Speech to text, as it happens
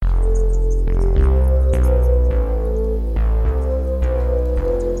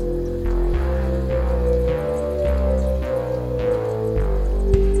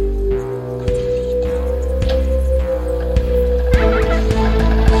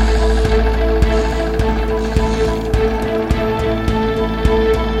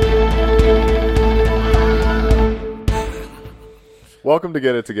Welcome to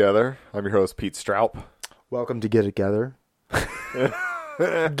Get It Together. I'm your host, Pete Stroup. Welcome to Get It Together. Get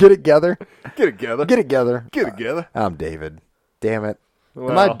it together. Get it together. Get it together. Get it together. I'm David. Damn it.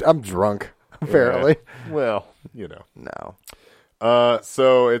 Well, I'm drunk, apparently. yeah. Well, you know. No.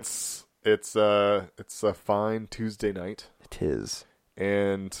 So it's a fine Tuesday night, It is.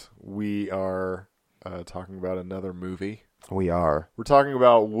 and we are talking about another movie. We are. We're talking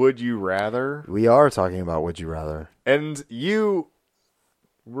about Would You Rather, We are talking about Would You Rather. and you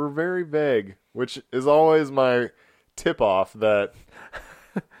were very vague, which is always my tip-off that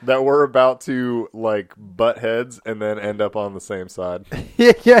we're about to like butt heads and then end up on the same side.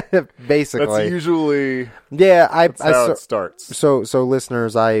 Yeah, basically. That's usually Yeah, how it starts. So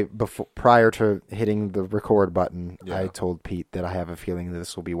listeners, prior to hitting the record button, Yeah. I told Pete that I have a feeling that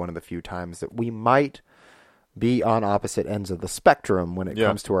this will be one of the few times that we might be on opposite ends of the spectrum when it Yeah.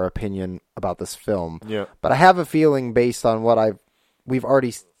 comes to our opinion about this film. Yeah. But I have a feeling based on what we've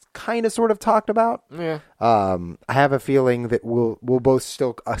already kind of sort of talked about. Yeah. I have a feeling that we'll both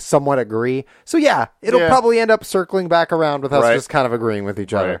still somewhat agree. So yeah, it'll Yeah. probably end up circling back around with us Right. just kind of agreeing with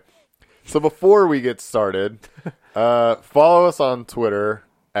each other. Right. So before we get started, follow us on Twitter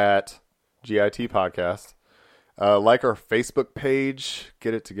at GIT Podcast. Like our Facebook page,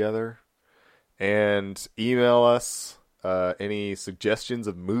 Get It Together, and email us any suggestions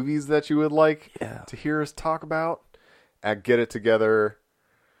of movies that you would like to hear us talk about at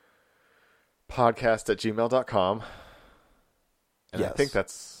getittogetherpodcast@gmail.com. And I Yes. think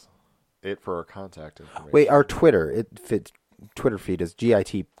that's it for our contact information. Wait, our Twitter Twitter feed is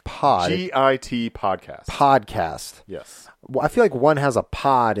GIT Pod GIT Podcast. Podcast. Yes. Well, I feel like one has a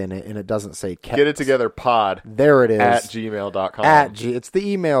pod in it and it doesn't say Get It Together Pod There it is. at gmail.com. It's the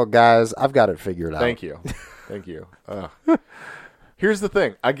email, guys. I've got it figured out. Thank you. Thank you. Here's the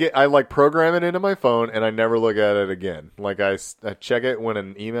thing. I like program it into my phone and I never look at it again. Like I check it when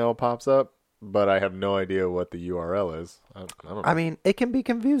an email pops up, but I have no idea what the URL is. I don't know. I mean, it can be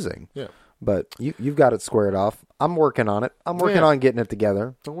confusing. Yeah. But you've got it squared off. I'm working on it. I'm working Yeah. on getting it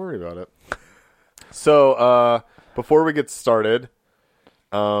together. Don't worry about it. So, before we get started,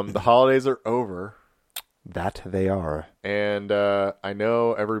 the holidays are over. That they are. And I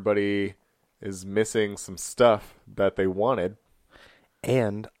know everybody is missing some stuff that they wanted.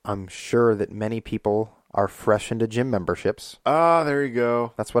 And I'm sure that many people are fresh into gym memberships. Ah, there you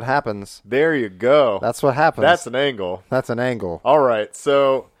go. That's what happens. There you go. That's what happens. That's an angle. That's an angle. All right.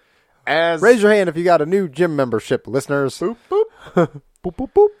 So, as Raise your hand if you got a new gym membership, listeners. boop boop. Boop,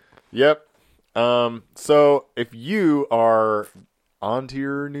 boop, boop. Yep. So if you are onto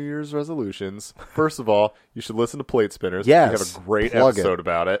your New Year's resolutions, first of all, you should listen to Plate Spinners. Yes. We have a great Plug episode it.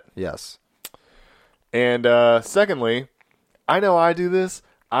 about it. Yes. And secondly, I know I do this.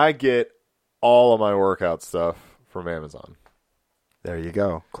 I get all of my workout stuff from Amazon. There you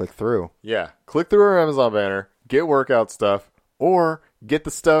go. Click through. Yeah. Click through our Amazon banner, get workout stuff, or get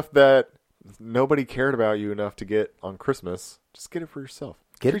the stuff that nobody cared about you enough to get on Christmas. Just get it for yourself.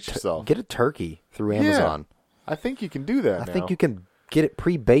 Treat yourself. Get a turkey through Yeah. Amazon. I think you can do that I now. think you can get it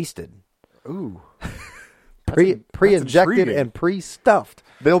pre-basted. Ooh. Pre-injected intriguing. and pre-stuffed.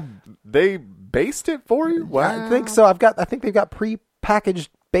 They baste it for you? Wow. I think so. I think they've got pre-packaged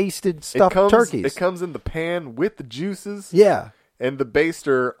basted stuffed turkeys. It comes in the pan with the juices. Yeah. And the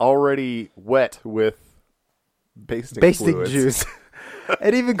baster already wet with basting fluids. juice.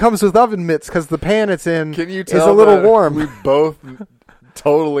 It even comes with oven mitts because the pan it's in Can you is tell a little that warm. we both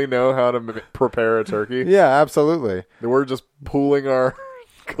totally know how to prepare a turkey? Yeah, absolutely. We're just pooling our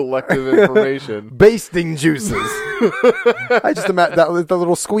collective information. Basting juices. I just imagine that the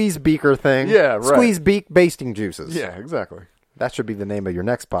little squeeze beaker thing. Yeah, right. Squeeze beak basting juices. Yeah, exactly. That should be the name of your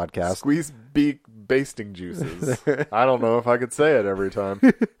next podcast. Squeeze beak basting juices. I don't know if I could say it every time.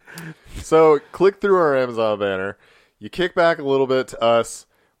 So click through our Amazon banner. You kick back a little bit to us.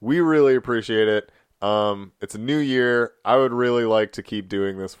 We really appreciate it. It's a new year. I would really like to keep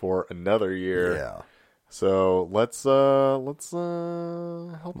doing this for another year. Yeah. So let's help us out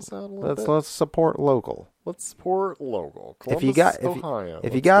a little bit. Let's support local. Let's support local. If you Columbus, got Ohio.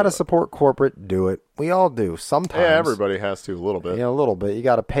 if you Let's got do to it. support corporate, do it. We all do sometimes. Yeah, everybody has to a little bit. You know, a little bit. You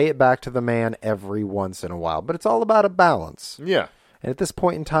got to pay it back to the man every once in a while, but it's all about a balance. Yeah. And at this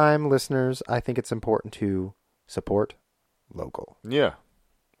point in time, listeners, I think it's important to support local. Yeah.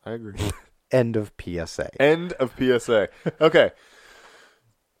 I agree. End of PSA. End of PSA. Okay.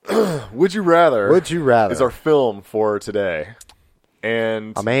 Would you rather? Would you rather? Is our film for today.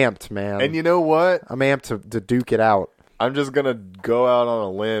 And I'm amped, man. and you know what? I'm amped to duke it out. I'm just going to go out on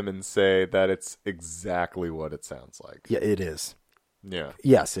a limb and say that it's exactly what it sounds like. Yeah, it is. Yeah.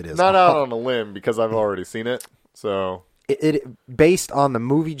 Yes, it is. Not out on a limb because I've already seen it. So it based on the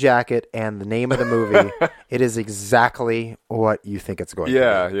movie jacket and the name of the movie, it is exactly what you think it's going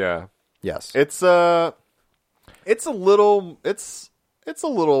to be. Yeah. Yes. It's a little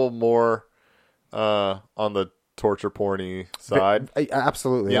more on the torture porny side.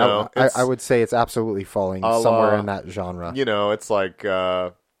 Absolutely. You know, I would say it's absolutely falling somewhere in that genre. You know, it's like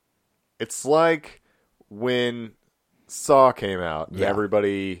when Saw came out and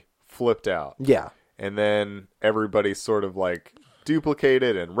everybody flipped out. Yeah. And then everybody sort of like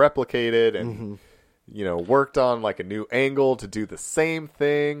duplicated and replicated and you know, worked on like a new angle to do the same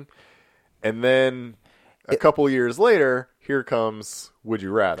thing. And then a couple years later, here comes Would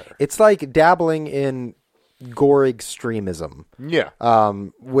You Rather. It's like dabbling in gore extremism. Yeah.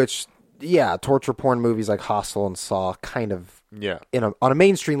 Which torture porn movies like Hostel and Saw kind of on a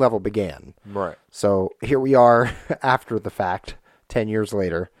mainstream level began. Right. So here we are after the fact, 10 years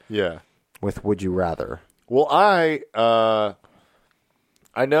later. Yeah. With Would You Rather. Well, I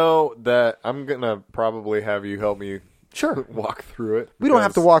know that I'm going to probably have you help me walk through it. We don't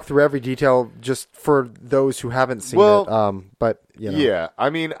have to walk through every detail just for those who haven't seen it. But, you know. Yeah.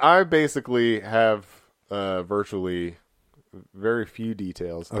 I mean, I basically have virtually very few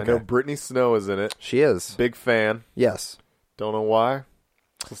details. Okay. I know Brittany Snow is in it. She is. Big fan. Yes. Don't know why.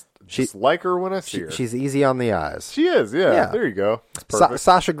 Just like her when I see her. She's easy on the eyes. She is, yeah. There you go.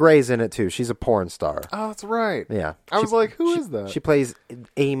 Sasha Grey's in it, too. She's a porn star. Oh, that's right. Yeah. I was like, who is that? She plays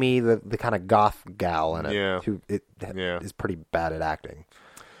Amy, the kind of goth gal in it. Who is pretty bad at acting.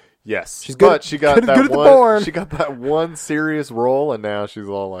 Yes. She's good. But she got she got that one serious role, and now she's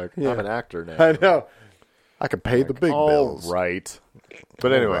all like, I'm an actor now. I know. I can pay the big bills. All right.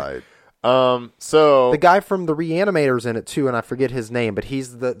 But anyway. Right. So the guy from the Reanimator's in it too, and I forget his name, but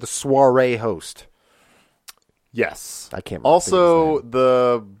he's the soiree host. Yes. I can't remember Also, his name.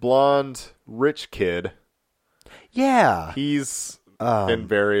 the blonde rich kid. Yeah. He's in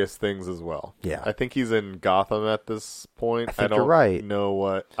various things as well. Yeah. I think he's in Gotham at this point. I think don't you're right. know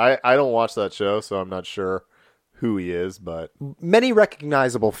what. I don't watch that show, so I'm not sure who he is, but many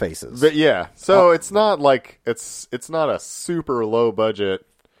recognizable faces. But yeah. So it's not like it's not a super low budget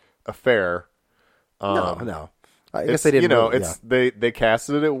affair. No. I guess they didn't. They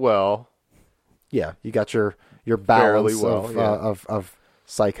casted it well. Yeah, you got your balance well, of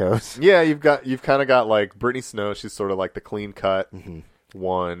psychos. Yeah, you've kind of got like Brittany Snow. She's sort of like the clean cut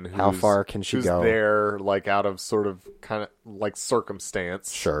one. How far can she go? There, like out of sort of kind of like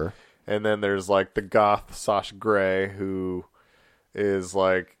circumstance. Sure. And then there's like the goth Sasha Grey, who is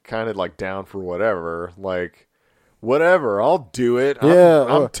like kind of like down for whatever. Like, whatever, I'll do it.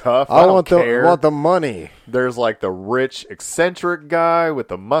 I'm tough. I don't care. I want the money. There's like the rich eccentric guy with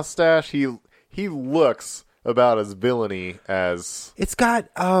the mustache. He looks about as villainy as it's got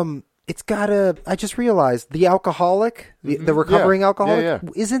I just realized the alcoholic, the recovering alcoholic. Yeah.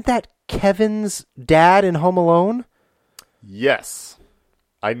 Isn't that Kevin's dad in Home Alone? Yes.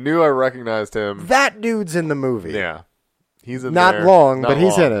 I knew I recognized him. That dude's in the movie. Yeah. He's in Not there. long, Not but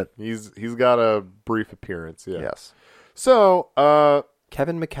he's in it. He's got a brief appearance, yeah. Yes. So,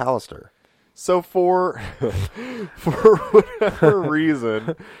 Kevin McAllister. So for whatever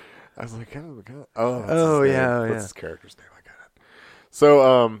reason, I was like, Kevin McAllister. What's his character's name? I got it.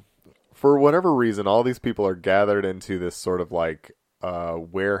 So, for whatever reason, all these people are gathered into this sort of like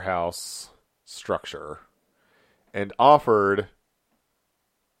warehouse structure and offered,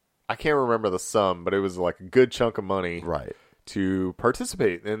 I can't remember the sum, but it was like a good chunk of money to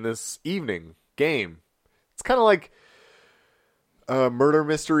participate in this evening game. It's kind of like a murder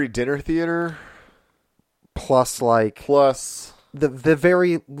mystery dinner theater. Plus the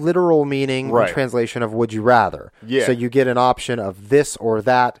very literal meaning and translation of Would You Rather. Yeah. So you get an option of this or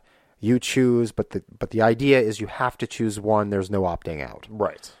that. You choose, but the idea is you have to choose one. There's no opting out.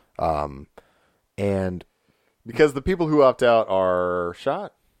 Right. And because the people who opt out are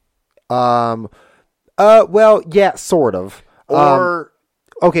shot. Well, yeah, sort of. Or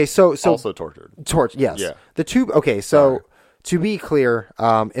okay, so also tortured. Yes. Yeah. The two. Okay, so to be clear,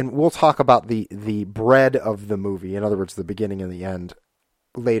 and we'll talk about the bread of the movie. In other words, the beginning and the end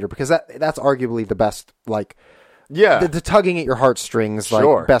later, because that's arguably the best. Like, the tugging at your heartstrings,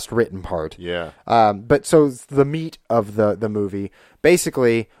 like best written part. Yeah. But so the meat of the movie,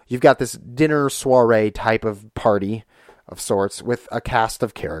 basically, you've got this dinner soiree type of party of sorts with a cast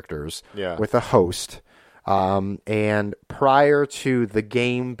of characters, with a host, and prior to the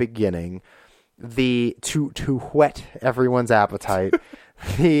game beginning, to whet everyone's appetite,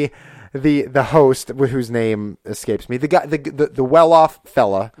 the host, whose name escapes me, the guy, the well-off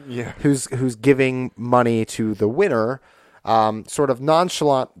fella, who's giving money to the winner, sort of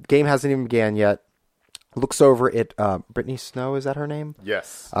nonchalant. Game hasn't even began yet. looks over at Brittany Snow, is that her name?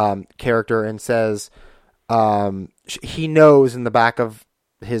 Yes. Character, and says he knows in the back of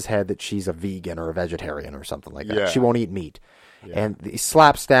his head that she's a vegan or a vegetarian or something like that. Yeah. She won't eat meat. Yeah. And he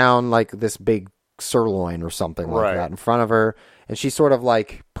slaps down like this big sirloin or something like that in front of her, and she sort of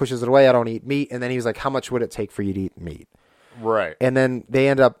like pushes it away. I don't eat meat. And then he was like, how much would it take for you to eat meat? Right. And then they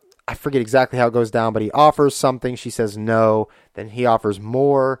end up, I forget exactly how it goes down, but he offers something. She says no. Then he offers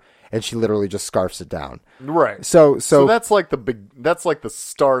more, and she literally just scarfs it down. Right. So that's like the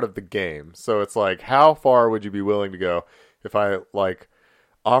start of the game. So it's like, how far would you be willing to go if I like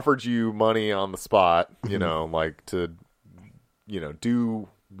offered you money on the spot, you know, like to, you know, do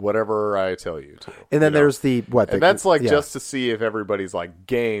whatever I tell you to. And then there's the and that's like just to see if everybody's like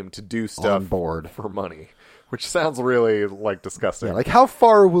game to do stuff on board for money, which sounds really like disgusting. Yeah, like how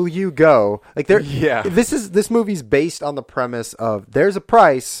far will you go? Like this movie's based on the premise of there's a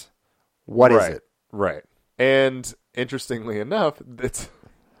price. What is it? Right. And interestingly enough, it's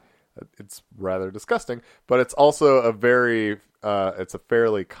rather disgusting, but it's also a very it's a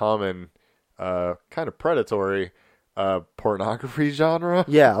fairly common kind of predatory pornography genre.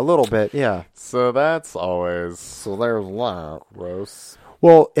 Yeah, a little bit, yeah. So that's always there's a lot. Gross.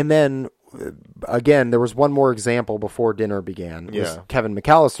 Well, and then again, there was one more example before dinner began. It was Kevin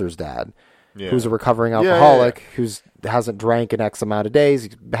McAllister's dad, who's a recovering alcoholic who hasn't drank in X amount of days,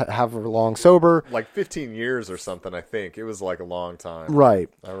 however long sober. Like 15 years or something, I think. It was like a long time. Right.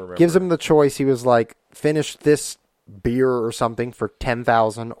 I remember. Gives him the choice. He was like, finish this beer or something for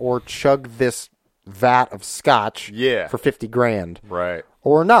 $10,000 or chug this vat of scotch for $50,000. Right.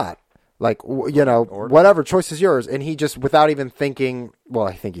 Or not. Like, you know, whatever, choice is yours. And he just, without even thinking, well,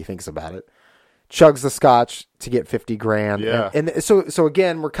 I think he thinks about it, chugs the scotch to get $50,000. Yeah. And so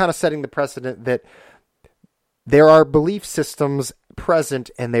again, we're kind of setting the precedent that there are belief systems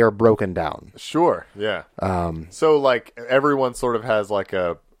present and they are broken down. Sure. Yeah. So like everyone sort of has like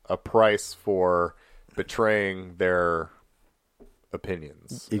a price for betraying their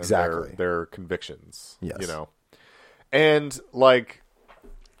opinions. Exactly. Their convictions. Yes. You know, and like,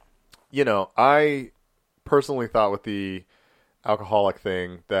 you know, I personally thought with the alcoholic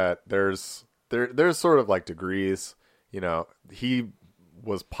thing that there's sort of like degrees. You know, he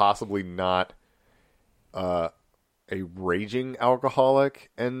was possibly not a raging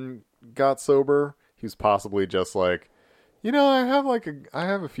alcoholic and got sober. He was possibly just like, you know, I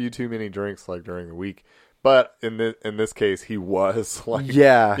have a few too many drinks like during the week. But in this case, he was like,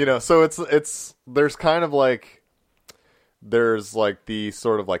 you know, so there's kind of like, there's like the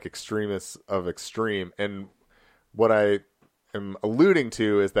sort of like extremists of extreme. And what I am alluding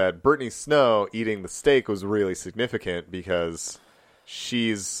to is that Brittany Snow eating the steak was really significant because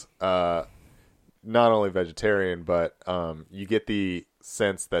she's not only vegetarian, but you get the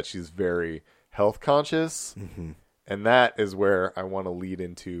sense that she's very health conscious. Mm-hmm. And that is where I want to lead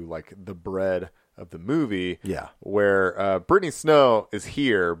into like the bread of the movie. Yeah. Where Brittany Snow is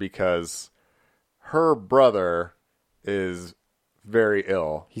here because her brother is very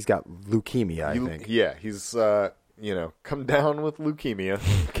ill. He's got leukemia, I think. Yeah, he's you know, come down with leukemia.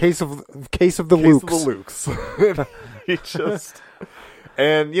 Case of the Lukes. He just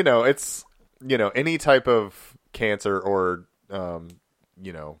and you know, it's you know, any type of cancer or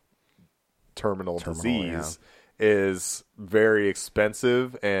you know, terminal disease is very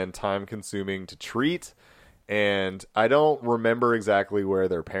expensive and time consuming to treat. And I don't remember exactly where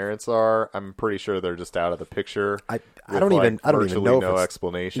their parents are. I'm pretty sure they're just out of the picture. I don't even know no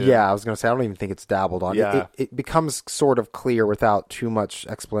explanation. Yeah, I was going to say I don't even think it's dabbled on. Yeah. It becomes sort of clear without too much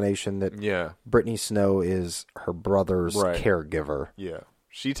explanation that Brittany Snow is her brother's caregiver. Yeah,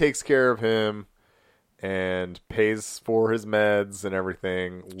 she takes care of him and pays for his meds and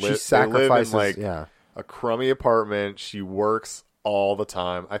everything. She sacrifices they live in like a crummy apartment. She works all the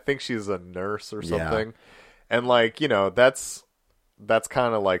time. I think she's a nurse or something. Yeah. And like, you know, that's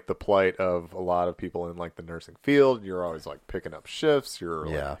kind of like the plight of a lot of people in like the nursing field. You're always like picking up shifts. You're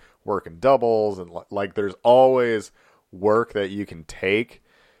like working doubles, and like there's always work that you can take,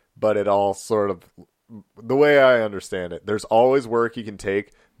 but it all sort of, the way I understand it, there's always work you can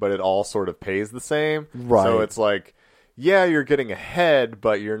take, but it all sort of pays the same. Right. So it's like, yeah, you're getting ahead,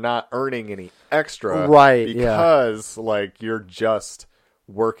 but you're not earning any extra. Right. Because like you're just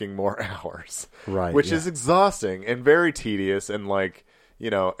working more hours, right? Which is exhausting and very tedious, and like, you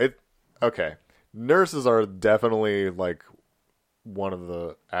know, nurses are definitely like one of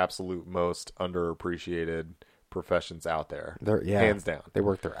the absolute most underappreciated professions out there. Hands down. They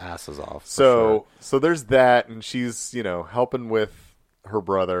work their asses off. So there's that, and she's, you know, helping with her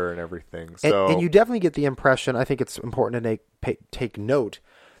brother and everything. So and you definitely get the impression, I think it's important to take note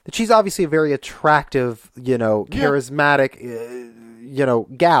that she's obviously a very attractive, charismatic,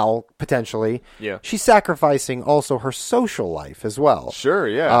 gal, potentially. Yeah. She's sacrificing also her social life as well. Sure,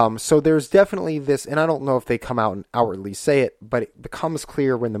 yeah. So there's definitely this, and I don't know if they come out and outwardly say it, but it becomes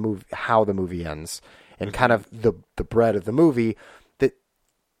clear when how the movie ends, and kind of the bread of the movie,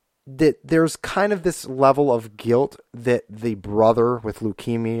 that there's kind of this level of guilt that the brother with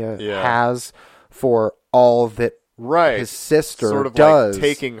leukemia has for all that his sister sort of does. Like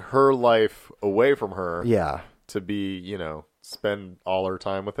taking her life away from her. Yeah. To be, spend all her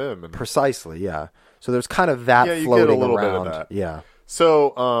time with him. And precisely, yeah. So there's kind of that you floating get a little around. bit of that. Yeah.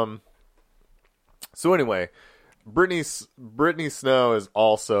 So anyway, Brittany Snow is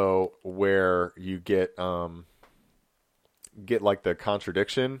also where you get like the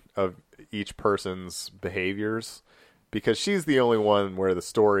contradiction of each person's behaviors, because she's the only one where the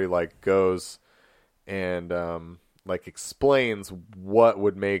story like goes and like explains what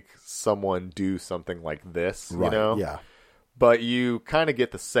would make someone do something like this, right, yeah. But you kind of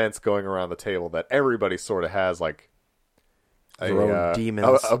get the sense going around the table that everybody sort of has like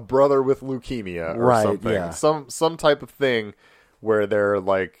demons, a brother with leukemia or right, something, yeah. some type of thing where they're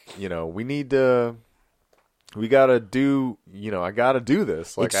like, we gotta do, I gotta do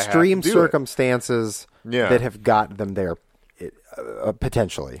this. Like extreme circumstances that have got them there,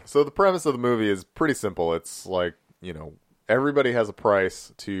 potentially. So the premise of the movie is pretty simple. It's like, everybody has a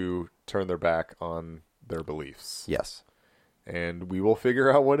price to turn their back on their beliefs. Yes. And we will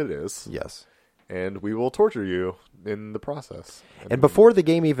figure out what it is. Yes. And we will torture you in the process. And before the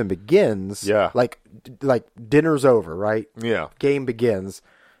game even begins, like dinner's over, right? Yeah. Game begins.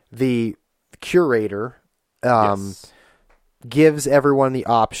 The curator gives everyone the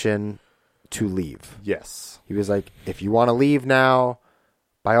option to leave. Yes. He was like, if you want to leave now,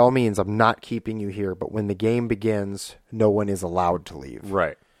 by all means, I'm not keeping you here. But when the game begins, no one is allowed to leave.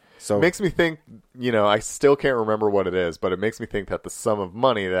 Right. So it makes me think, I still can't remember what it is, but it makes me think that the sum of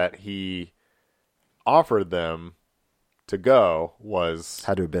money that he offered them to go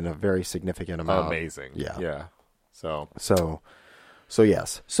had to have been a very significant amount. Amazing. Yeah. So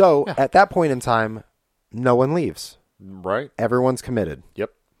yes. So at that point in time, no one leaves. Right. Everyone's committed.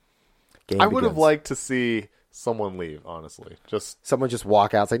 Yep. Game I would have begins. liked to see someone leave, honestly. Someone just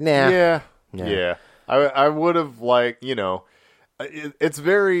walk out. It's like, nah. Yeah. I would have liked, it's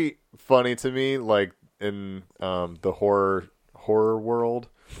very funny to me, like in the horror world,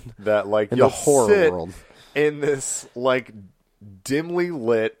 that like in you'll the horror sit world in this like dimly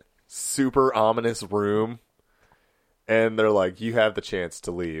lit, super ominous room, and they're like, you have the chance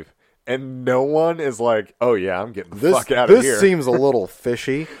to leave. And no one is like, oh yeah, I'm getting the fuck out of here. This seems a little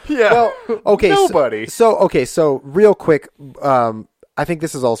fishy. Yeah. Well, okay. Nobody. So real quick, I think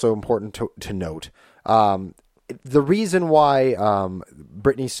this is also important to note. The reason why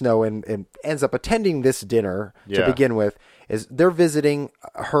Brittany Snow and ends up attending this dinner to begin with is they're visiting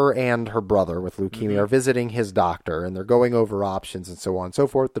her and her brother with leukemia, are visiting his doctor, and they're going over options and so on and so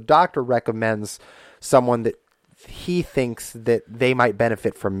forth. The doctor recommends someone that he thinks that they might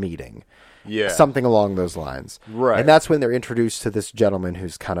benefit from meeting. Yeah. Something along those lines. Right. And that's when they're introduced to this gentleman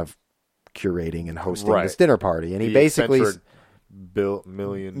who's kind of curating and hosting this dinner party. And he basically...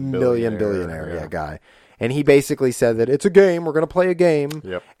 million billionaire guy. And he basically said that it's a game. We're going to play a game.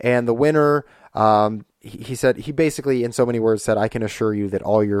 Yep. And the winner, he said, he basically, in so many words, said, I can assure you that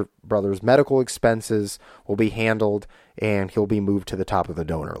all your brother's medical expenses will be handled and he'll be moved to the top of the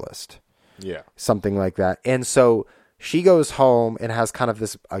donor list. Yeah. Something like that. And so she goes home and has kind of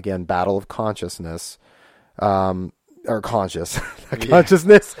this, again, battle of consciousness. Or consciousness.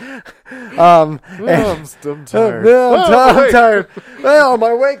 I'm tired. I'm tired. Well, am I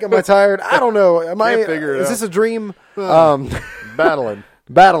awake? Am I tired? I don't know. Can't figure it is out. this a dream? Battling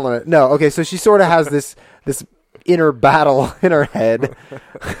it. No. Okay. So she sort of has this inner battle in her head.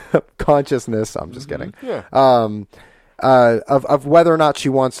 Consciousness. I'm just kidding. Yeah. Of whether or not she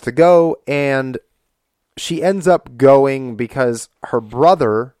wants to go, and she ends up going because her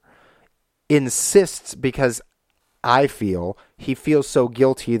brother insists, because I feel he feels so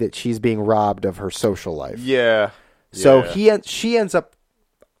guilty that she's being robbed of her social life. Yeah. So she ends up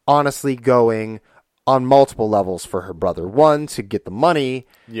honestly going on multiple levels for her brother. One, to get the money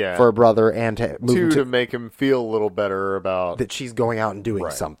for her brother, and to move Two, to make him feel a little better about that she's going out and doing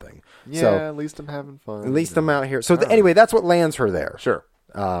something. Yeah, so, at least I'm having fun. At least I'm out here. So anyway, that's what lands her there. Sure.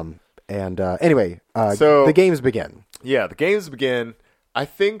 Anyway, so the games begin. Yeah, the games begin. I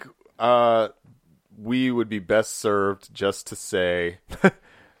think we would be best served just to say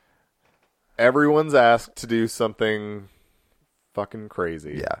everyone's asked to do something fucking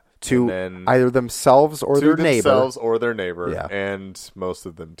crazy. Yeah. to either themselves or their neighbor. Themselves or their neighbor, Yeah. and most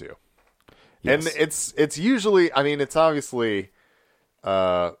of them do. Yes. And it's usually, I mean, it's obviously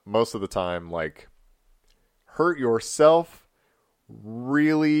most of the time like hurt yourself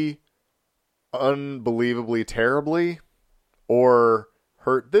really unbelievably terribly, or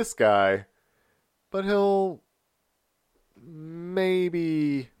hurt this guy, but he'll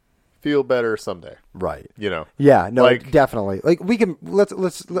maybe feel better someday. Right. You know. Yeah, no, like, definitely. Like we can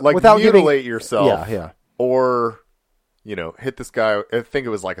let's like without mutilate giving yourself. Yeah. Or hit this guy. I think it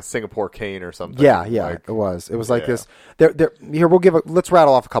was like a Singapore cane or something. Yeah, like, it was. It was like this. Here, let's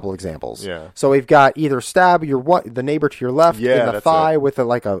rattle off a couple examples. Yeah. So we've got either stab the neighbor to your left in the thigh with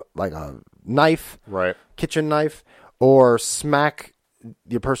a knife, right, kitchen knife, or smack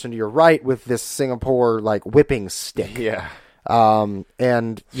the person to your right with this Singapore like whipping stick. Yeah.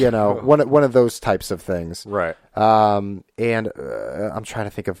 And one of those types of things. Right. And I'm trying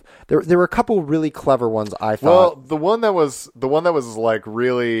to think of there were a couple really clever ones I thought. Well, the one that was like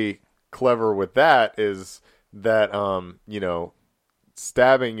really clever with that is that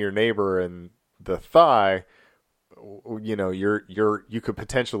stabbing your neighbor in the thigh, you could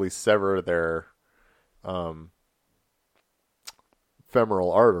potentially sever their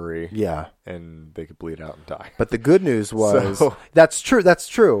femoral artery. Yeah. And they could bleed out and die. But the good news was that's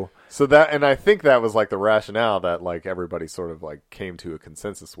true. So and I think that was like the rationale that like everybody sort of like came to a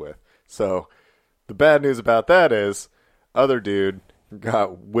consensus with. So the bad news about that is other dude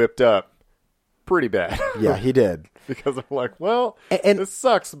got whipped up pretty bad. Yeah, he did. Because I'm like, well, and this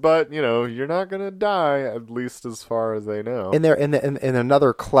sucks, but you're not gonna die, at least as far as they know. And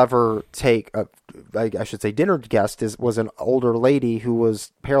another clever take, I should say, dinner guest was an older lady who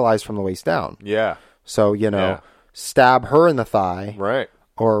was paralyzed from the waist down. Yeah. So stab her in the thigh, right,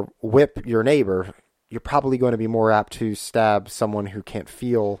 or whip your neighbor. You're probably going to be more apt to stab someone who can't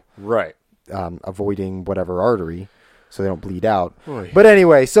feel, right, avoiding whatever artery, so they don't bleed out. Oy. But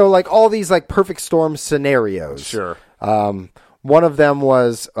anyway, so like all these like perfect storm scenarios. Sure. One of them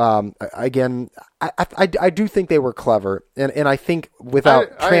was again. I do think they were clever, and I think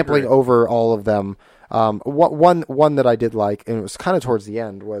without trampling over all of them, one that I did like, and it was kind of towards the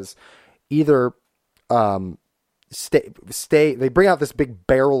end, was either stay. They bring out this big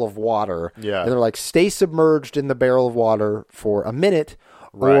barrel of water, yeah, and they're like, stay submerged in the barrel of water for a minute,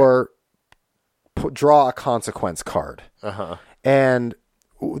 right, or draw a consequence card. And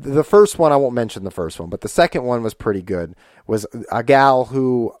the first one, I won't mention the first one, but the second one was pretty good. Was a gal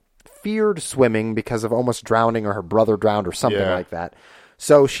who feared swimming because of almost drowning, or her brother drowned, or something like that.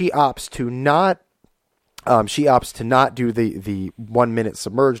 So she opts to not do the 1 minute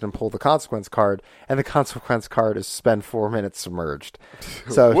submerged and pull the consequence card, and the consequence card is spend 4 minutes submerged.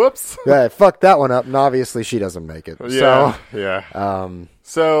 So whoops, yeah, fuck that one up, and obviously she doesn't make it. Yeah, so, yeah.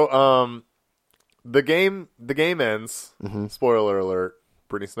 The game ends. Mm-hmm. Spoiler alert: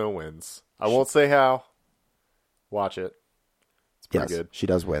 Brittany Snow wins. I won't say how. Watch it. It's pretty good. She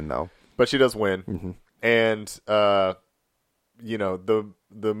does win though. But she does win, mm-hmm, and the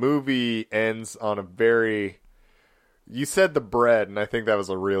movie ends on a very. You said the bread, and I think that was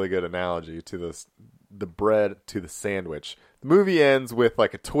a really good analogy to the bread to the sandwich. The movie ends with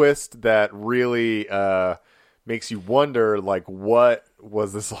like a twist that really makes you wonder, like, what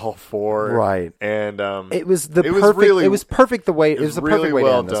was this all for? Right. And it was the perfect way to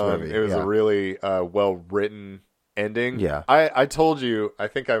end this movie. It was a really well written ending. Yeah. I told you, I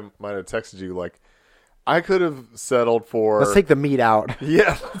think I might have texted you, like, I could have settled for... Let's take the meat out.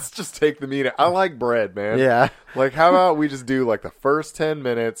 Yeah, let's just take the meat out. I like bread, man. Yeah. Like, how about we just do, like, the first 10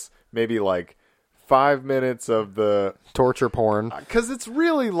 minutes, maybe, like, 5 minutes of the... torture porn. Because it's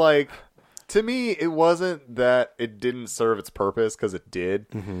really, like... To me, it wasn't that it didn't serve its purpose, because it did.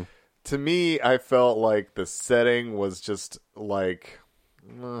 Mm-hmm. To me, I felt like the setting was just, like...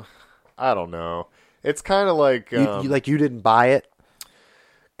 I don't know. It's kind of like... you didn't buy it?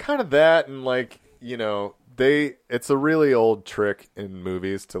 Kind of that, and, like... it's a really old trick in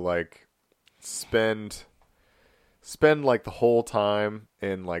movies to like spend like the whole time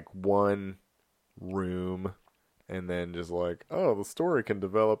in like one room, and then just like, oh, the story can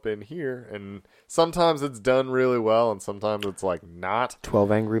develop in here. And sometimes it's done really well, and sometimes it's like not.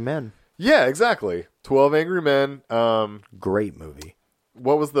 12 Angry Men. Yeah, exactly. 12 Angry Men. Great movie.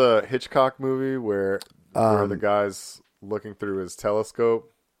 What was the Hitchcock movie where the guy's looking through his telescope?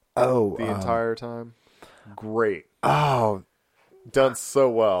 Oh, the entire time. Great. Oh, done so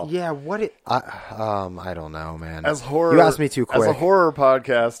well. Yeah. I don't know, man. As horror, you asked me too quick. As a horror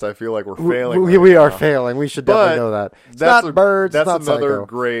podcast, I feel like we're failing. We are failing. We should definitely know that. It's not Birds. That's not another Psycho.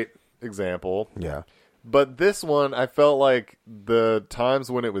 great example. Yeah. But this one, I felt like the times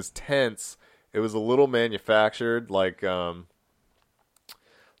when it was tense, it was a little manufactured. Like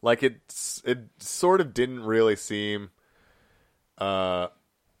it sort of didn't really seem. It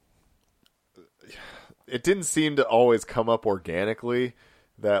didn't seem to always come up organically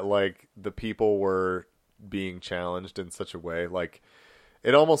that like the people were being challenged in such a way. Like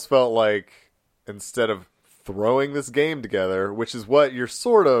it almost felt like instead of throwing this game together, which is what you're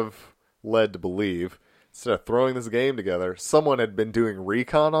sort of led to believe, instead of throwing this game together, someone had been doing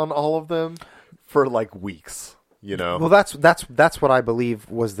recon on all of them for like weeks, you know? Well, that's what I believe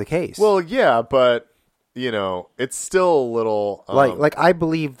was the case. Well, yeah, but you know, it's still a little like I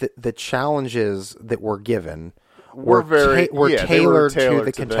believe that the challenges that were given were tailored to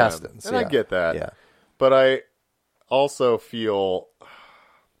the contestants. And I get that. Yeah. But I also feel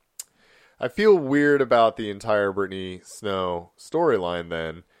weird about the entire Brittany Snow storyline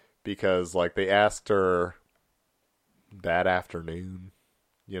then, because like they asked her that afternoon,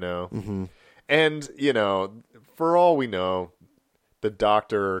 you know? Mm-hmm. And, you know, for all we know, the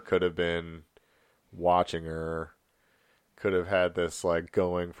doctor could have been watching her, could have had this like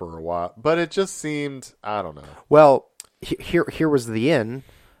going for a while, but it just seemed, I don't know. Well, here was the in.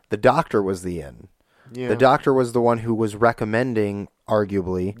 The doctor was the in. Yeah. The doctor was the one who was recommending,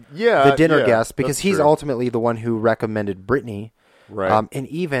 arguably, the dinner guest, because he's ultimately the one who recommended Brittany, right? And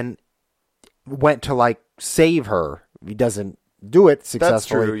even went to like save her. He doesn't do it successfully. That's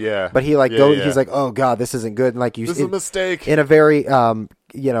true, yeah. But he like he's like, oh god, this isn't good. And like this is a mistake in a very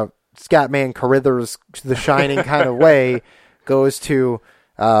Scatman Carithers The Shining kind of way, goes to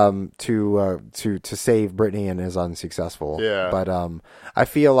save Brittany and is unsuccessful. Yeah. But I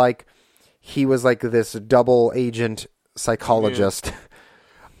feel like he was like this double agent psychologist.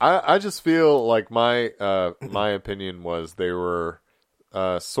 Yeah. I just feel like my opinion was they were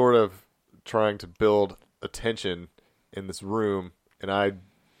sort of trying to build attention in this room, and I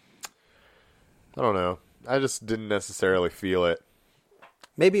don't know. I just didn't necessarily feel it.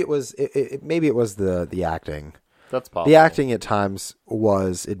 Maybe it was the acting. That's possible. The acting at times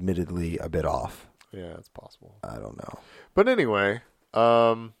was admittedly a bit off. Yeah, it's possible. I don't know. But anyway,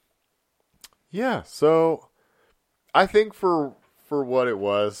 yeah, so I think for what it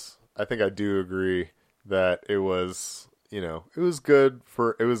was, I think I do agree that it was, you know, it was good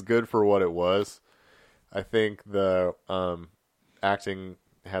for what it was. I think the acting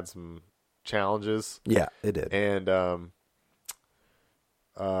had some challenges. Yeah, it did. And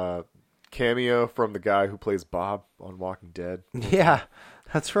cameo from the guy who plays Bob on Walking Dead. Yeah,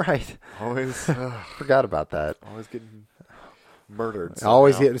 that's right. Always forgot about that. Always getting murdered.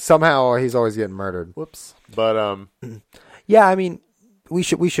 Somehow he's always getting murdered. Whoops. But yeah, I mean, we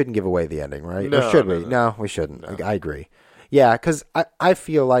shouldn't give away the ending, right? No, or should we? No, we shouldn't. No. I agree. Yeah, because I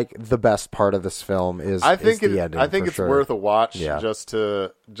feel like the best part of this film is the ending. I think it's worth a watch, yeah. just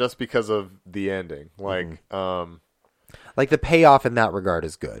because of the ending. Like, like the payoff in that regard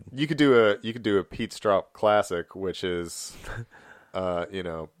is good. You could do a Pete Strop classic, which is,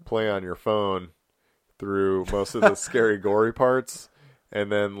 play on your phone through most of the scary, gory parts,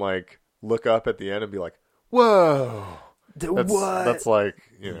 and then like look up at the end and be like, "Whoa." That's like,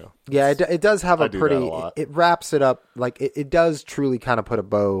 you know. Yeah, it does have it wraps it up, like it does truly kind of put a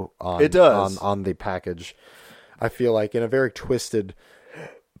bow on it does. on the package. I feel like in a very twisted,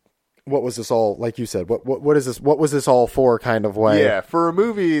 what was this all, like you said, what was this all for kind of way. Yeah, for a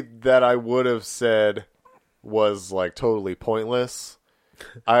movie that I would have said was like totally pointless,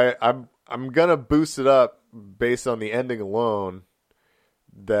 I'm gonna boost it up based on the ending alone.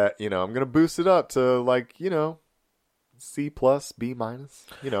 That, you know, I'm gonna boost it up to like, you know, C+, B-,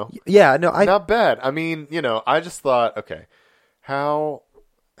 you know. Yeah, no, not bad. I mean, you know, I just thought, okay, how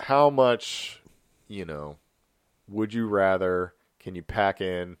much, you know, would you rather can you pack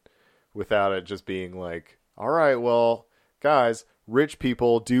in without it just being like, all right, well, guys, rich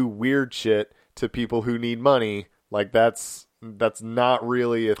people do weird shit to people who need money. Like that's not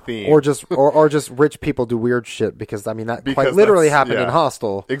really a theme. Or just rich people do weird shit because I mean that quite literally happened in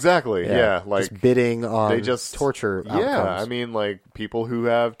Hostel. Exactly. Yeah. Like just bidding on torture outcomes. Yeah, I mean like people who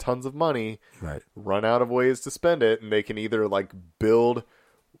have tons of money run out of ways to spend it, and they can either like build,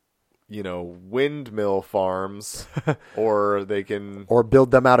 you know, windmill farms or they can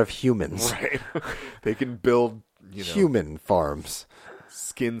build them out of humans. Right. They can build, you know, human farms.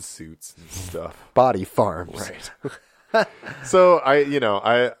 Skin suits and stuff. Body farms. Right. So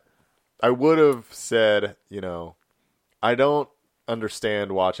I would have said, you know, I don't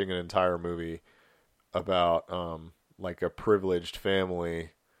understand watching an entire movie about like a privileged family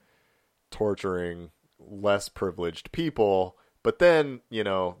torturing less privileged people, but then, you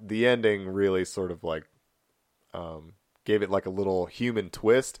know, the ending really sort of like gave it like a little human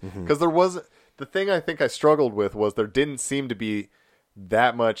twist. Because there wasn't, the thing I think I struggled with was there didn't seem to be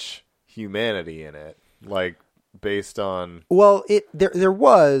that much humanity in it, like based on. Well, there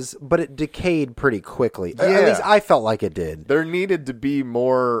was, but it decayed pretty quickly. Yeah. At least I felt like it did. There needed to be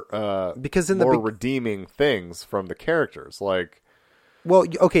more because in more redeeming things from the characters, like. Well,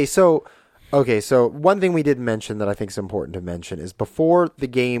 okay, so one thing we didn't mention that I think is important to mention is before the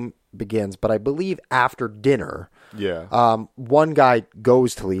game begins, but I believe after dinner. Yeah. One guy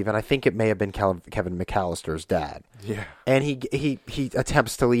goes to leave, and I think it may have been Kevin McAllister's dad. Yeah. And he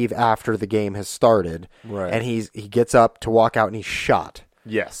attempts to leave after the game has started. Right. And he gets up to walk out, and he's shot.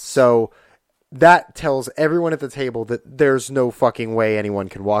 Yes. So that tells everyone at the table that there's no fucking way anyone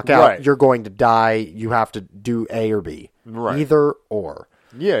can walk out. Right. You're going to die. You have to do A or B. Right. Either or.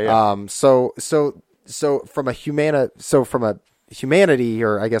 Yeah. Yeah. So from a humanity,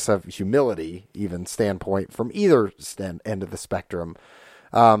 or I guess a humility even standpoint, from either end of the spectrum,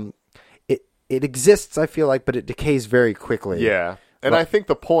 it exists, I feel like, but it decays very quickly. Yeah. And I think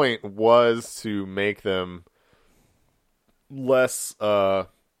the point was to make them less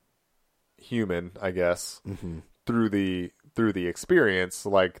human, I guess, through the experience.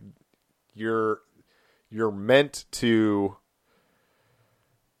 Like you're meant to,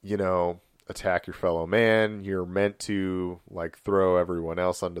 attack your fellow man. You're meant to like throw everyone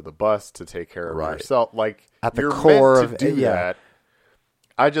else under the bus to take care of yourself. Like at the you're core meant to of do that.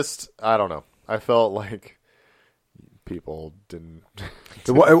 I don't know. I felt like people didn't.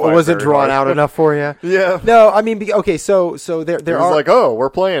 It wasn't drawn out enough for you. Yeah. No, I mean, okay. So there are like, oh, we're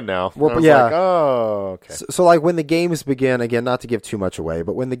playing now. Yeah. Like, oh, okay. So like when the games begin, again, not to give too much away,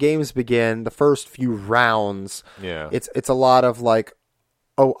 but when the games begin, the first few rounds, it's a lot of like,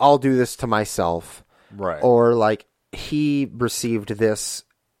 oh, I'll do this to myself. Right. Or like, he received this,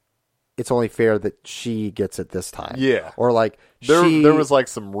 it's only fair that she gets it this time. Yeah. Or like, there was like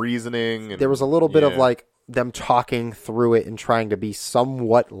some reasoning. And, there was a little bit of like them talking through it and trying to be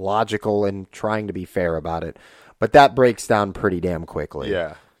somewhat logical and trying to be fair about it. But that breaks down pretty damn quickly.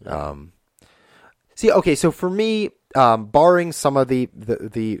 Yeah. Okay, so for me, barring some of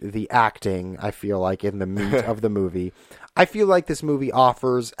the acting, I feel like in the meat of the movie, I feel like this movie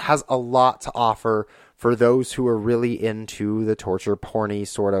has a lot to offer for those who are really into the torture porny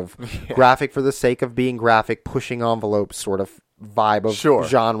sort of graphic for the sake of being graphic, pushing envelopes sort of vibe of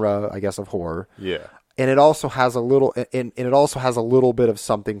genre, I guess, of horror. Yeah. And it also has a little bit of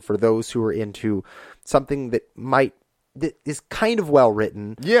something for those who are into something that is kind of well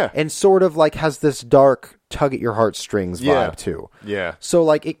written. Yeah. And sort of like has this dark tug at your heartstrings vibe too. Yeah. So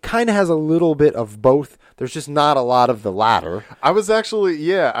like it kind of has a little bit of both. There's just not a lot of the latter. I was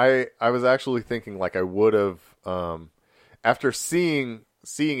actually I was actually thinking like I would have after seeing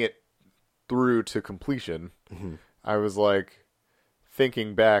it through to completion, I was like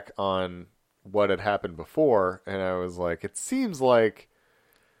thinking back on what had happened before, and I was like, it seems like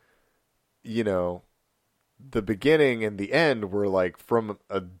the beginning and the end were like from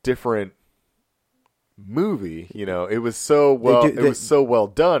a different movie. It was so well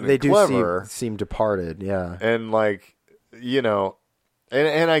done and clever. They do seem departed, yeah. And like,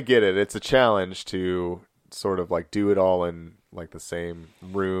 and I get it. It's a challenge to sort of like do it all in like the same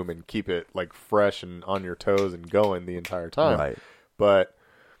room and keep it like fresh and on your toes and going the entire time. Right. But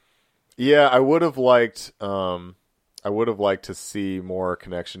yeah, I would have liked to see more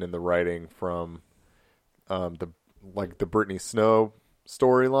connection in the writing from the Brittany Snow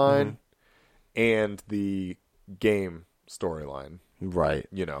storyline and the game storyline. Right.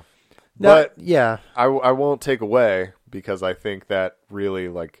 But yeah, I won't take away, because I think that really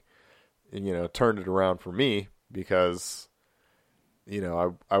like, turned it around for me, because,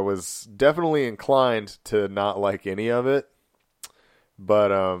 I was definitely inclined to not like any of it,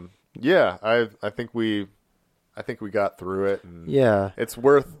 but, yeah, I think we got through it, and it's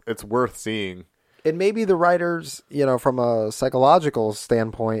worth seeing. And maybe the writers, from a psychological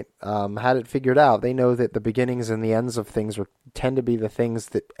standpoint, had it figured out. They know that the beginnings and the ends of things tend to be the things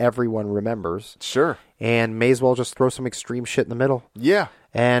that everyone remembers. Sure. And may as well just throw some extreme shit in the middle. Yeah.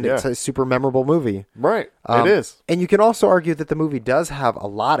 And it's a super memorable movie. Right. It is. And you can also argue that the movie does have a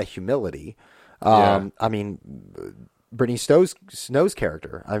lot of humility. I mean, Brittany Snow's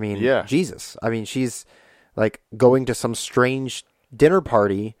character. I mean, Jesus. I mean, she's like going to some strange dinner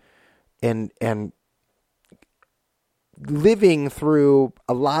party and living through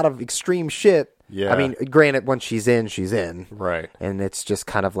a lot of extreme shit. Yeah. I mean, granted, once she's in. Right. And it's just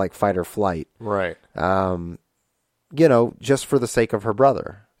kind of like fight or flight. Right. Just for the sake of her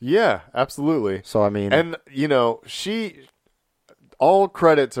brother. Yeah, absolutely. So, I mean... And, all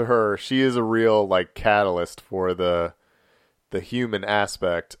credit to her. She is a real like catalyst for the human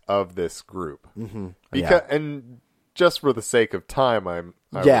aspect of this group. Mm-hmm. Because and just for the sake of time, I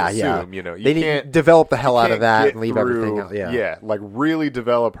would assume, you know, you they can't need develop the hell out of that and leave everything out. Yeah, like really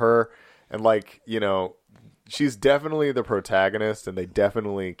develop her, and like, you know, she's definitely the protagonist, and they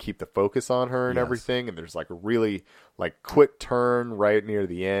definitely keep the focus on her and everything. And there's like a really like quick turn right near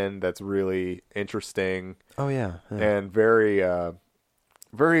the end that's really interesting. Oh yeah. And very,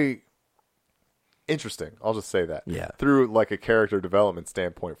 very interesting. I'll just say that. Yeah. Through like a character development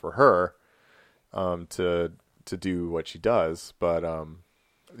standpoint for her, to do what she does, but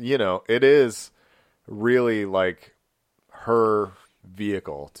you know, it is really like her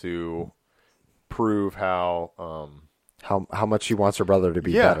vehicle to prove how much she wants her brother to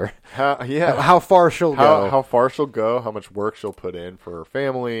be better. How far she'll go. How far she'll go, how much work she'll put in for her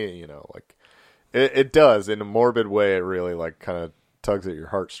family, you know, like it does in a morbid way. It really like kind of tugs at your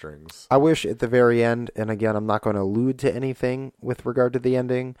heartstrings. I wish at the very end, and again, I'm not going to allude to anything with regard to the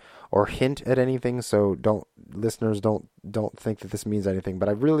ending or hint at anything, so listeners don't think that this means anything, but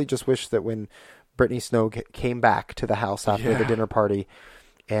I really just wish that when Brittany Snow came back to the house after the dinner party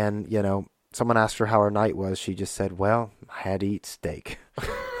and, you know, someone asked her how her night was, she just said, well, I had to eat steak.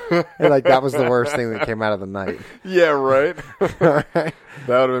 And, like, that was the worst thing that came out of the night. Yeah, right? That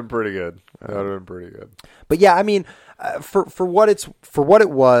would have been pretty good. But yeah, I mean, for what it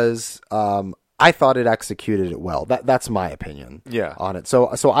was, I thought it executed it well. That's my opinion. On it. So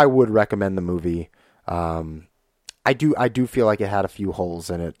I would recommend the movie. I do feel like it had a few holes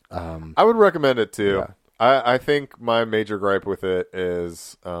in it. I would recommend it too. Yeah. I think my major gripe with it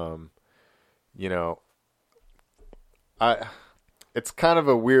is, you know, it's kind of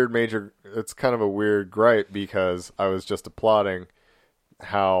a weird gripe because I was just applauding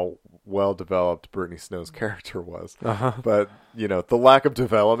how well developed Brittany Snow's character was. But, you know, the lack of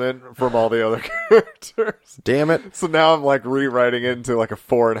development from all the other characters. Damn it. So now I'm like rewriting it into like a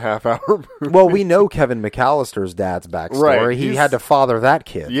 4.5 hour movie. Well, we know Kevin McAllister's dad's backstory. Right. He had to father that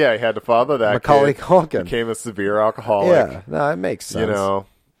kid. Yeah, he had to father that Macaulay kid. Culkin. Became a severe alcoholic. Yeah, no, it makes sense. You know,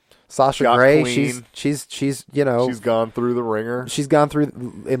 Sasha Grey, she's you know, she's gone through the ringer. She's gone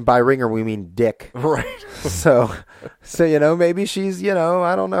through, and by ringer we mean dick. Right. So you know, maybe she's, you know,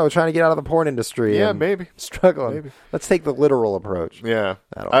 I don't know, trying to get out of the porn industry. Yeah, maybe struggling. Maybe. Let's take the literal approach. Yeah.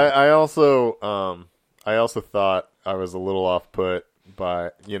 I also thought I was a little off put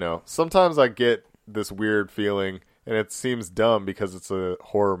by, you know, sometimes I get this weird feeling, and it seems dumb because it's a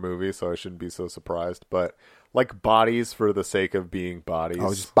horror movie, so I shouldn't be so surprised, but like bodies for the sake of being bodies.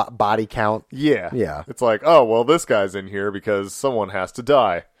 Oh, just body count? Yeah. Yeah. It's like, oh, well, this guy's in here because someone has to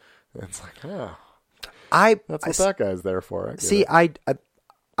die. And it's like, oh. That's what that guy's there for.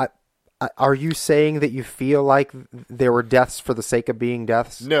 Are you saying that you feel like there were deaths for the sake of being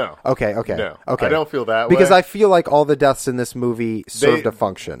deaths? No. Okay. No. Okay. I don't feel that way. Because I feel like all the deaths in this movie served a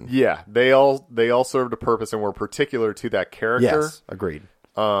function. Yeah. They all served a purpose and were particular to that character. Yes. Agreed.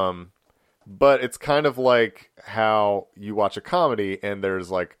 But it's kind of like how you watch a comedy and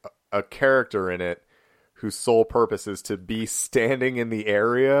there's like a character in it whose sole purpose is to be standing in the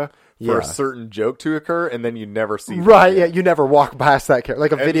area for a certain joke to occur, and then you never see them. Right, yeah, you never walk past that character.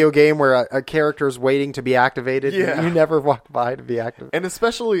 Like a video game where a character is waiting to be activated. Yeah. You never walk by to be activated. And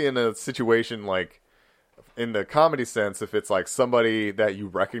especially in a situation like, in the comedy sense, if it's like somebody that you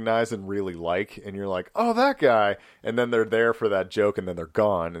recognize and really like, and you're like, oh, that guy, and then they're there for that joke, and then they're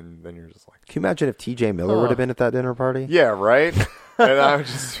gone, and then you're just like... Can you imagine if T.J. Miller would have been at that dinner party? Yeah, right? And I was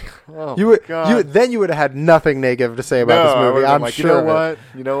just... Oh, then you would have had nothing negative to say about this movie. I'm like, sure.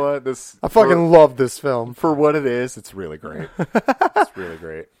 You know what? This I fucking love this film. For what it is, it's really great. It's really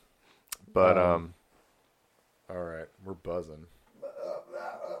great. But, all right, we're buzzing.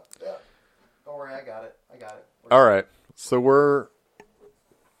 Don't worry, I got it. All right, so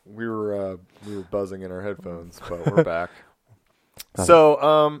we were buzzing in our headphones, but we're back.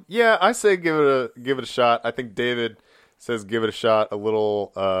 So yeah, I say give it a shot. I think David says give it a shot a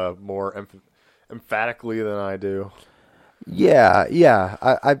little more emphatically than I do. Yeah.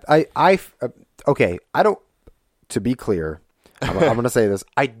 I okay. I don't. To be clear, I'm going to say this.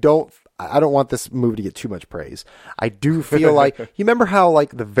 I don't want this movie to get too much praise. I do feel like you remember how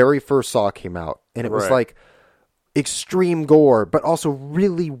like the very first Saw came out and it was like extreme gore, but also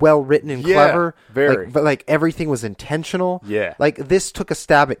really well written and clever. Very. But like everything was intentional. Yeah. Like this took a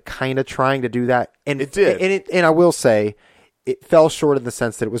stab at kind of trying to do that, and it did. And I will say, it fell short in the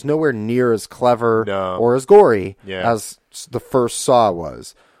sense that it was nowhere near as clever or as gory as the first Saw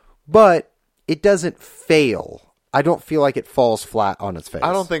was. But it doesn't fail. I don't feel like it falls flat on its face.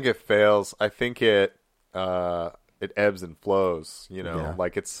 I don't think it fails. I think it it ebbs and flows,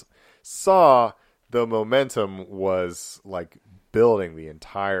 like it's Saw, the momentum was like building the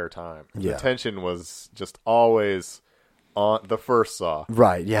entire time. The tension was just always on the first Saw.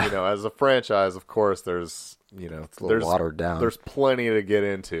 Right, yeah. As a franchise, of course, there's, it's a little watered down. There's plenty to get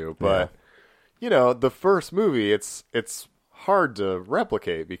into, but the first movie, it's hard to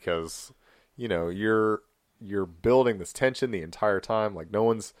replicate because, you're building this tension the entire time. Like no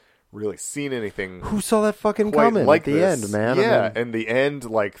one's really seen anything. Who saw that fucking coming like at the end, man? Yeah, and the end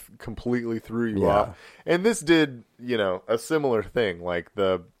like completely threw you off. And this did, a similar thing. Like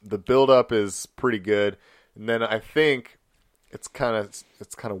the build up is pretty good, and then I think it's kind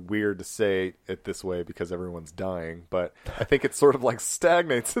of weird to say it this way because everyone's dying, but I think it sort of like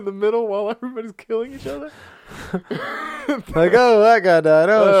stagnates in the middle while everybody's killing each other. Like, oh, that guy died.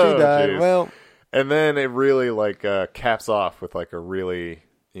 Oh, she died. Geez. Well, and then it really like caps off with like a really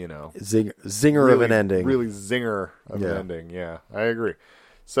zinger really, of an ending. Really zinger of an ending. Yeah, I agree.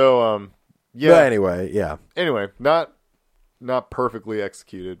 So But anyway, not perfectly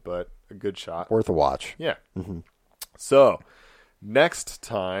executed, but a good shot. Worth a watch. Yeah. Mm-hmm. So next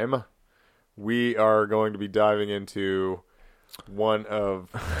time we are going to be diving into one of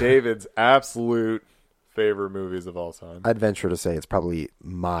David's absolute favorite movies of all time. I'd venture to say it's probably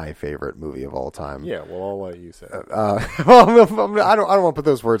my favorite movie of all time. Yeah, well, I'll let you say it. I don't want to put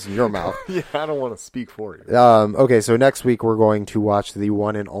those words in your mouth. Yeah, I don't want to speak for you. Okay, so next week we're going to watch the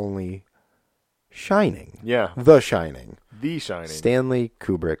one and only Shining. Yeah. The Shining. The Shining. Stanley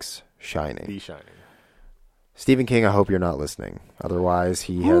Kubrick's Shining. The Shining. Stephen King, I hope you're not listening. Otherwise,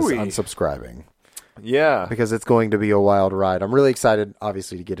 he has unsubscribing. Yeah. Because it's going to be a wild ride. I'm really excited,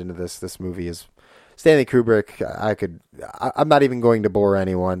 obviously, to get into this. This movie is Stanley Kubrick. I'm not even going to bore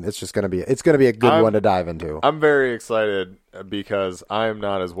anyone. It's just going to be a good one to dive into. I'm very excited because I'm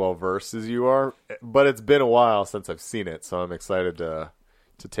not as well versed as you are, but it's been a while since I've seen it, so I'm excited to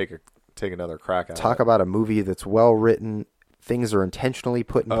take another crack at it. Talk about a movie that's well written. Things are intentionally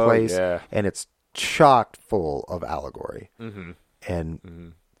put in place, and it's chock full of allegory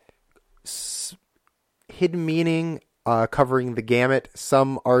and hidden meaning, covering the gamut.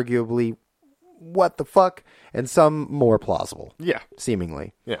 Some arguably, what the fuck, and some more plausible. Yeah,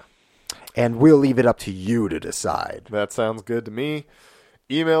 seemingly. Yeah, and we'll leave it up to you to decide. That sounds good to me.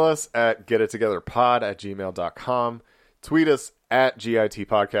 Email us at getittogetherpod@gmail.com. Tweet us at GIT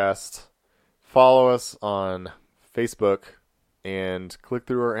Podcast. Follow us on Facebook and click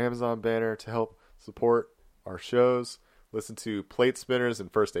through our Amazon banner to help support our shows. Listen to Plate Spinners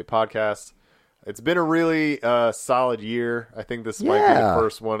and First Day Podcast. It's been a really solid year. I think this might be the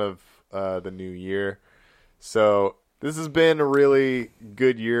first one of the new year. So this has been a really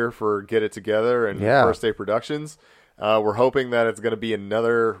good year for Get It Together and First Day Productions. We're hoping that it's going to be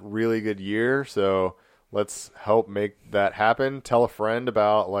another really good year. So let's help make that happen. Tell a friend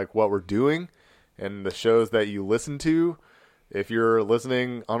about like what we're doing and the shows that you listen to. If you're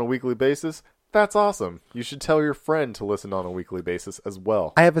listening on a weekly basis, that's awesome. You should tell your friend to listen on a weekly basis as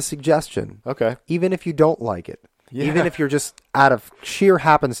well. I have a suggestion. Okay. Even if you don't like it. Yeah. Even if you're just out of sheer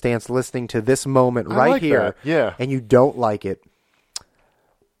happenstance listening to this moment right here. Yeah. And you don't like it.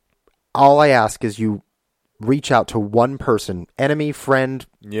 All I ask is you reach out to one person, enemy, friend,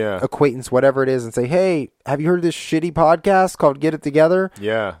 acquaintance, whatever it is, and say, hey, have you heard this shitty podcast called Get It Together?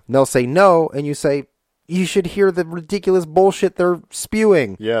 Yeah. And they'll say no, and you say, you should hear the ridiculous bullshit they're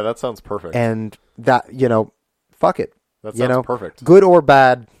spewing. Yeah, that sounds perfect. And that, fuck it. That sounds perfect. Good or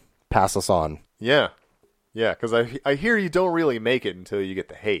bad, pass us on. Yeah. Yeah, because I hear you don't really make it until you get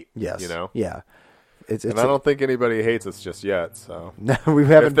the hate. Yes. Yeah. And I don't think anybody hates us just yet. So no, we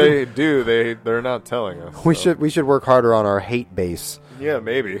haven't. If they do, they're not telling us. We should work harder on our hate base. Yeah,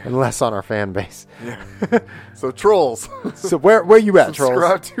 maybe. And less on our fan base. Yeah. So trolls. So where you at,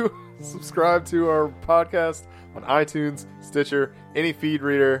 trolls? Subscribe to our podcast on iTunes, Stitcher, any feed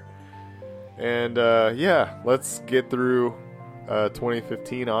reader. And let's get through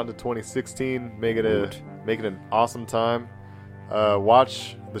 2015 on to 2016. Make it an awesome time.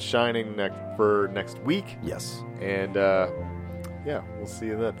 Watch The Shining for next week. Yes. And we'll see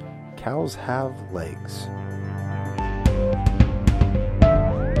you then. Cows have legs.